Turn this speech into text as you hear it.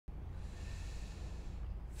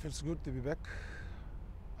Feels good to be back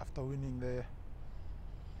after winning the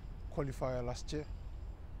qualifier last year,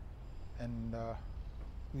 and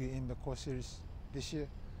we're in the core series this year,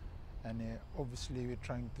 and obviously we're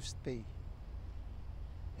trying to stay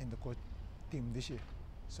in the core team this year.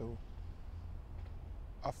 So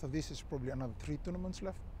after this is probably another 3 tournaments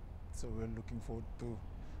left, so we're looking forward to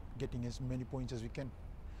getting as many points as we can,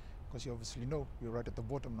 because you obviously know we're right at the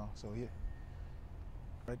bottom now. So yeah,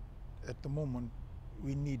 right at the moment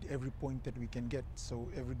we need every point that we can get, so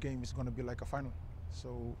every game is going to be like a final.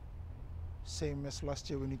 So same as last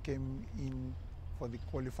year when we came in for the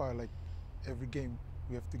qualifier, like every game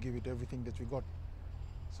we have to give it everything that we got.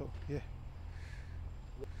 So yeah,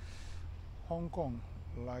 Hong Kong,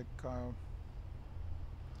 like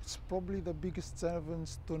it's probably the biggest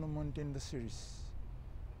sevens tournament in the series,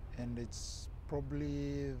 and it's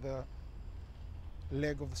probably the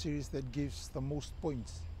leg of the series that gives the most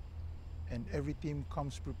points, and every team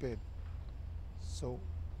comes prepared. So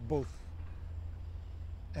both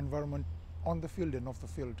environment on the field and off the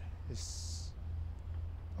field is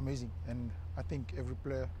amazing, and I think every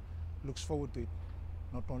player looks forward to it,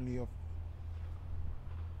 not only of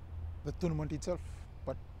the tournament itself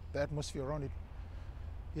but the atmosphere around it.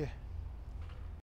 Yeah.